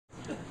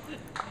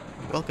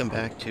Welcome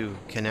back to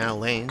Canal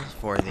Lanes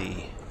for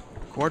the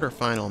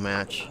quarterfinal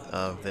match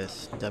of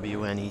this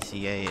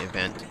WNECA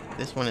event.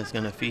 This one is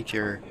going to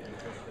feature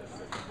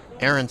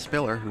Aaron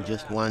Spiller, who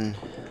just won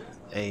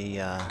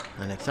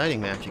an exciting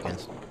match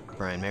against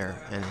Brian Mayer,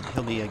 and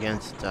he'll be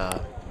against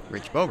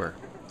Rich Bober,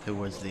 who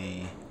was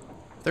the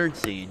third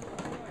seed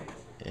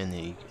in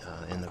the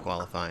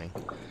qualifying.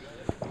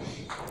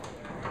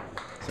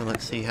 So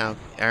let's see how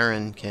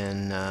Aaron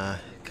can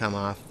come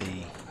off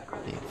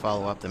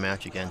follow up the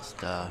match against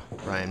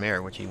Brian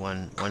Mayer, which he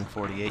won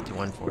 148 to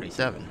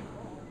 147.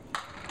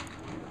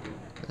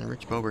 And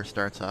Rich Bober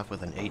starts off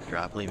with an 8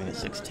 drop, leaving a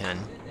 6-10.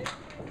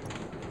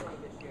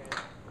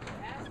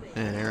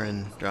 And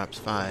Aaron drops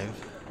 5,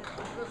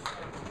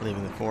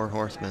 leaving the 4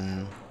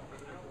 horsemen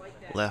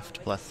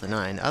left plus the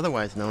 9,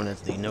 otherwise known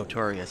as the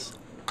notorious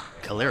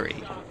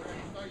Caleri.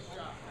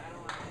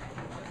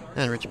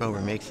 And Rich Bober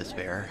makes the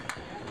spare,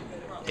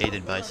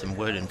 aided by some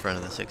wood in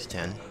front of the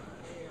 6-10.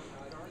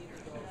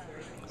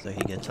 So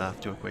he gets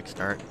off to a quick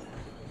start.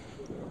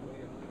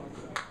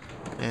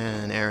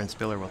 And Aaron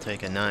Spiller will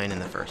take a 9 in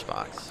the first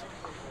box.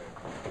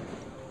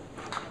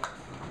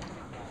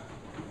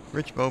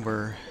 Rich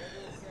Bober,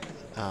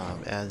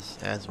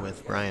 as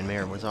with Brian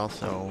Mayer, was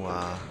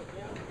also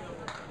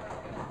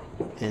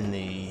in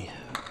the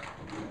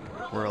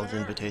World's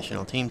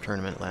Invitational Team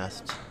Tournament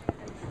last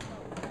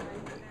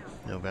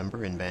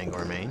November in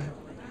Bangor, Maine.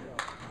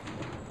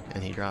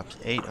 And he drops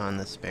 8 on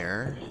the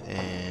spare,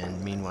 and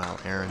meanwhile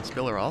Aaron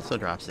Spiller also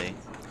drops 8.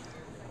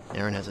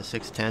 Aaron has a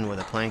 6-10 with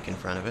a plank in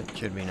front of it,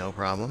 should be no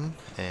problem,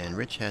 and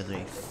Rich has a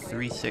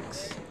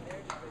 3-6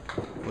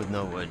 with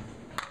no wood,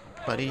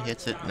 but he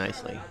hits it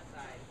nicely.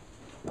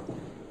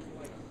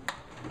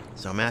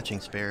 So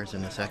matching spares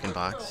in the second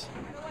box.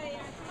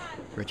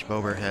 Rich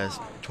Bober has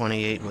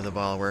 28 with the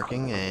ball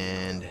working,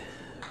 and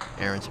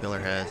Aaron Spiller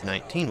has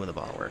 19 with the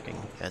ball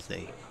working as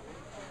they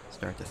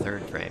start the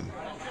third frame.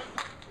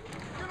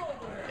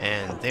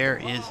 And there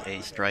is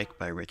a strike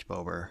by Rich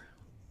Bober.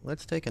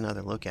 Let's take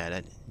another look at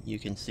it. You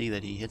can see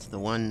that he hits the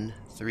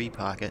 1-3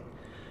 pocket,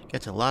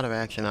 gets a lot of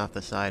action off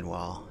the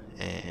sidewall,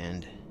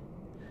 and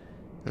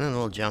a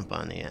little jump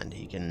on the end.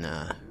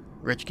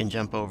 Rich can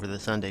jump over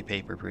the Sunday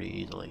paper pretty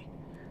easily.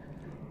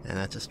 And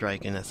that's a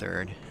strike in the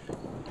third.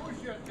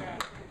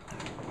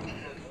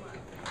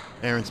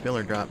 Aaron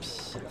Spiller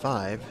drops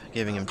 5,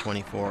 giving him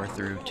 24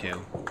 through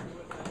 2.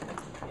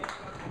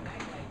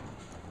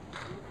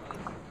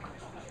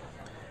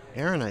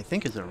 Aaron, I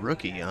think, is a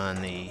rookie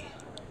on the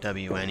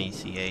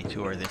WNECA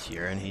tour this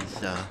year, and he's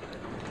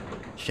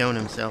shown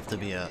himself to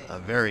be a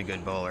very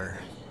good bowler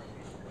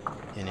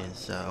in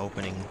his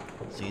opening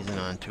season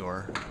on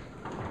tour.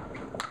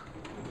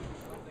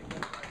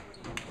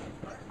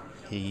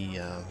 He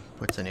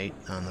puts an 8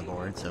 on the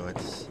board, so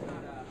he's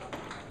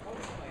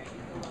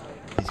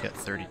got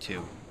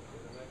 32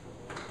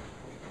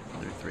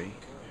 through 3.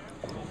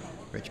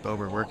 Rich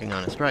Bober working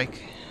on a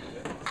strike.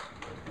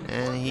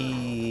 And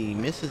he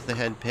misses the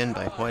head pin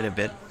by quite a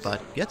bit,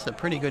 but gets a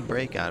pretty good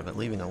break out of it,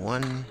 leaving a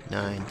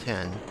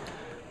 1-9-10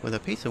 with a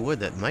piece of wood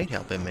that might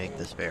help him make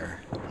the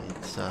spare.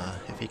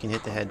 If he can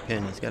hit the head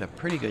pin, he's got a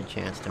pretty good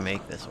chance to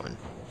make this one.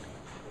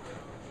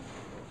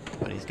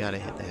 But he's got to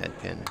hit the head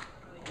pin.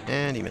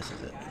 And he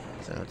misses it.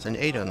 So it's an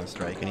 8 on the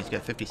strike, and he's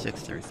got 56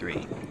 through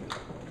 3.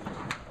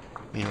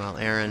 Meanwhile,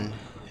 Aaron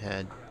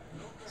had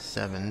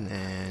 7,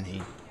 and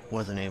he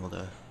wasn't able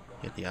to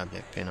hit the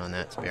object pin on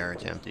that spare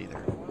attempt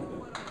either.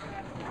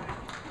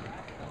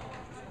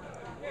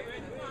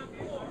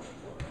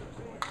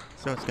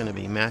 So it's going to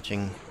be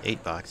matching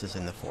 8 boxes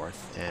in the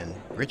fourth, and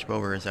Rich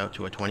Bober is out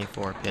to a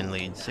 24 pin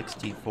lead,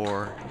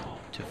 64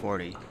 to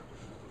 40.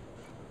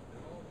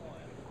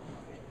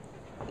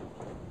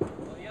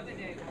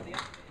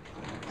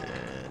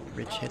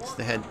 Rich hits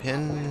the head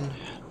pin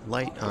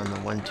light on the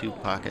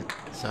 1-2 pocket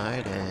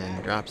side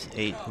and drops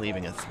 8,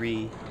 leaving a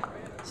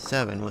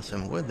 3-7 with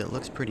some wood that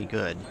looks pretty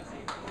good.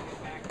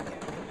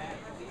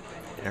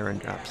 Aaron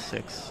drops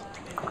 6.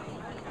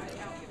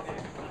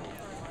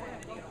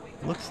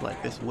 Looks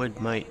like this wood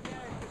might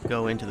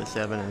go into the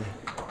 7. And,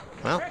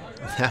 well,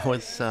 that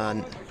was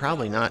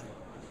probably not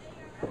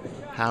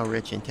how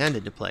Rich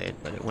intended to play it,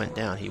 but it went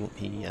down. He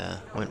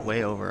went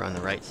way over on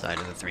the right side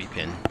of the 3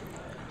 pin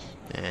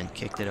and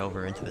kicked it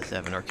over into the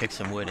 7, or kicked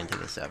some wood into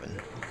the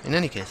 7. In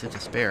any case, it's a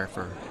spare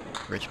for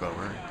Rich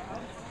Bober.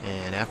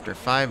 And after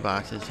 5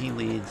 boxes, he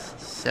leads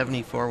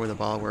 74 with the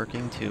ball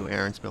working to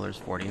Aaron Spiller's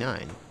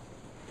 49.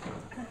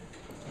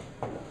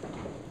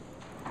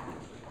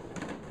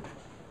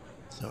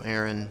 So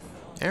Aaron,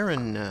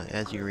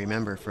 as you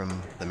remember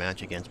from the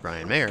match against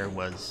Brian Mayer,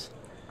 was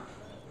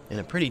in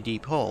a pretty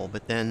deep hole,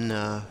 but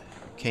then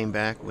came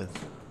back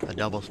with a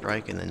double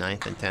strike in the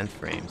 9th and 10th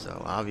frame.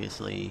 So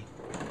obviously,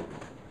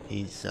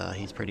 he's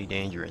pretty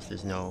dangerous.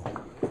 There's no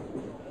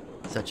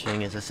such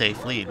thing as a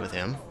safe lead with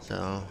him.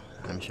 So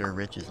I'm sure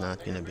Rich is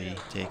not going to be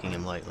taking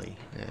him lightly.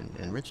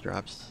 And Rich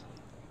drops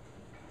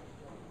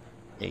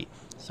 8,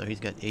 so he's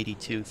got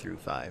 82 through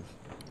 5.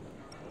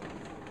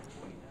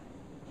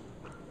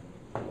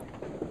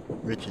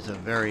 Rich is a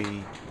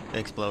very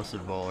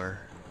explosive bowler.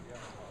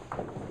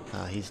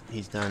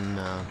 He's done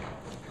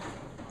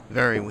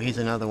he's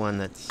another one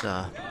that's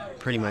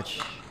pretty much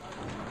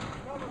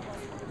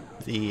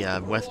the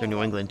Western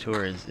New England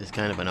Tour is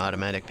kind of an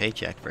automatic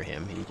paycheck for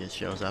him. He just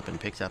shows up and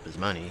picks up his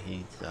money.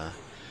 He's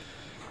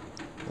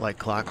like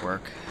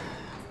clockwork.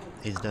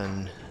 He's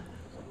done.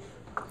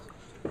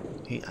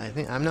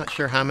 I'm not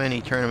sure how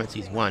many tournaments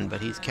he's won,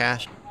 but he's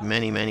cashed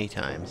many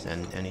times,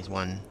 and he's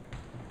won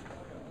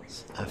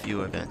a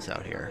few events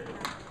out here.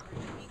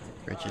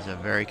 Rich is a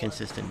very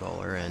consistent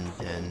bowler, and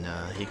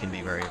he can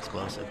be very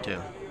explosive too.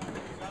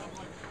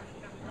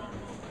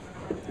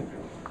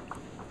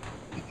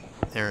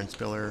 Aaron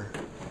Spiller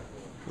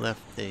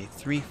left a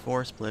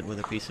 3-4 split with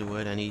a piece of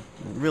wood, and he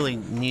really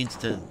needs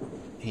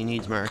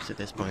marks at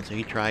this point, so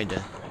he tried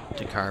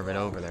to carve it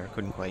over there.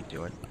 Couldn't quite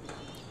do it.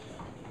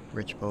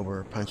 Rich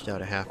Bober punched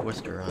out a half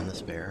Worcester on the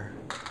spare.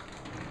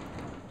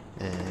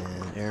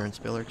 And Aaron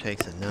Spiller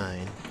takes a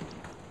 9.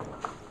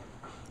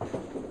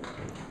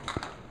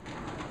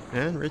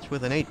 And Rich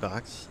with an 8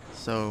 box,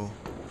 so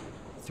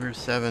through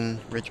 7,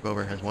 Rich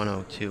Bober has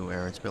 102,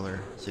 Aaron Spiller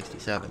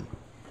 67.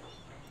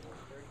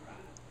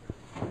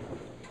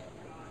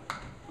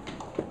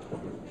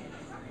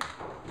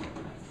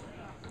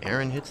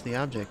 Aaron hits the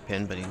object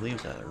pin, but he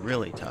leaves a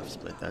really tough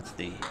split. That's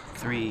the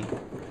 3,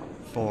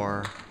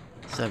 4,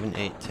 7,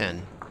 8,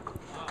 10.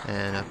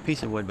 And a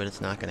piece of wood, but it's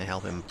not going to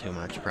help him too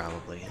much,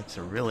 probably. It's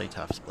a really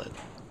tough split.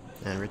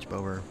 And Rich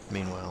Bober,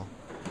 meanwhile,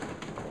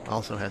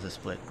 also has a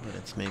split, but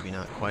it's maybe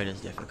not quite as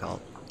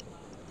difficult.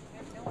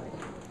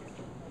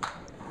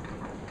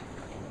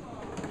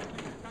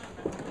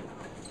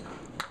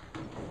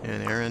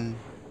 And Aaron,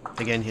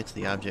 again, hits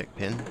the object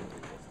pin,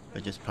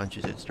 but just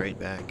punches it straight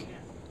back.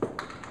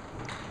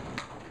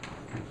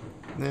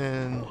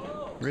 And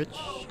Rich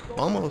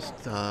almost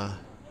got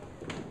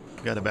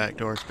a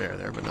backdoor spare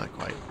there, but not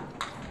quite.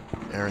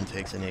 Aaron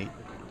takes an 8.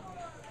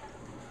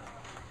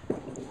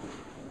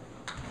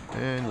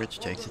 And Rich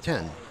takes a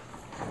 10.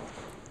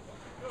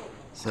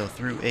 So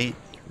through 8,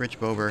 Rich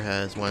Bober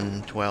has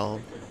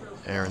 112.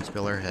 Aaron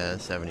Spiller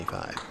has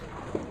 75.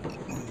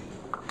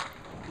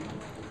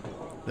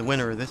 The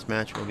winner of this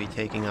match will be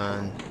taking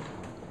on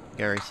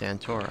Gary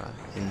Santora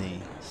in the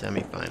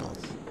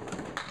semifinals.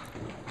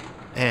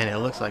 And it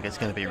looks like it's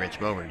going to be Rich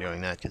Bober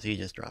doing that, because he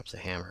just drops a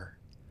hammer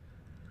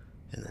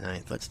in the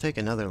 9th. Let's take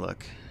another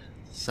look.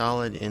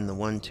 Solid in the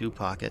 1-2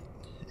 pocket,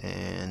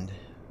 and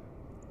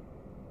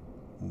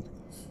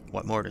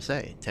what more to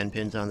say? 10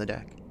 pins on the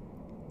deck.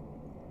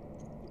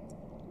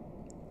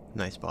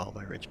 Nice ball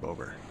by Rich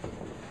Bober.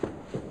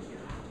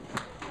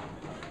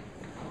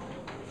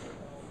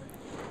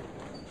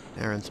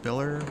 Aaron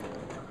Spiller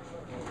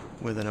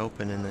with an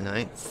open in the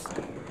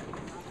 9th.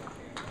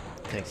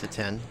 Takes a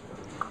 10.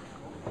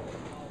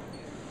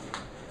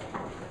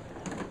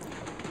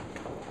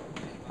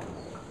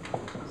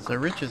 So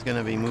Rich is going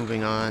to be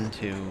moving on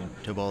to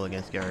bowl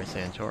against Gary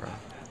Santora.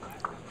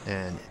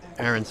 And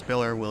Aaron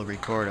Spiller will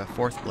record a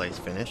 4th place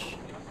finish.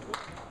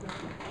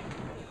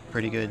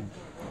 Pretty good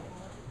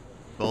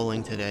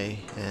bowling today,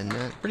 and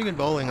pretty good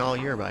bowling all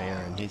year by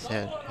Aaron. He's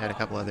had a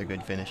couple other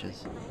good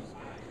finishes.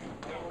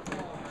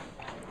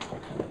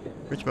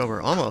 Rich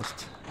Bober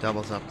almost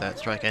doubles up that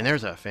strike, and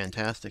there's a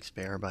fantastic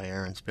spare by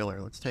Aaron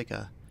Spiller. Let's take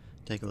a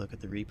look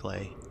at the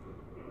replay.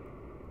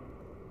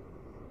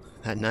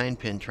 That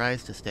 9-pin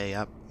tries to stay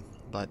up,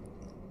 but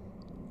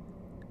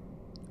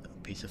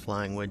a piece of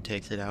flying wood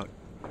takes it out.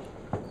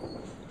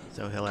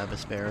 So he'll have a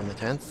spare in the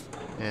 10th,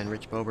 and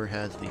Rich Bober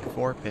has the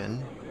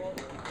 4-pin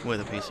with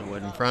a piece of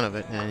wood in front of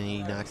it, and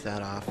he knocks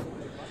that off.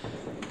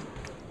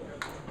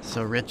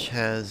 So Rich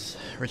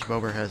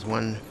Bober has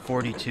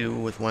 142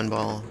 with 1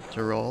 ball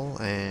to roll,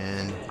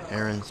 and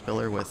Aaron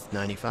Spiller with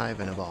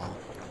 95 in a ball.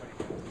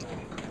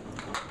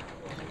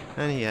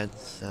 And he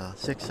adds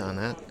 6 on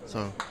that,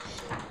 so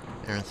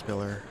Aaron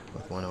Spiller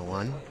with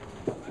 101.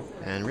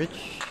 And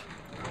Rich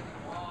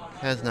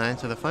has 9,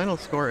 so the final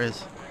score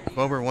is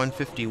Bober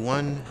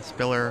 151,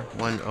 Spiller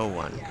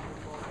 101.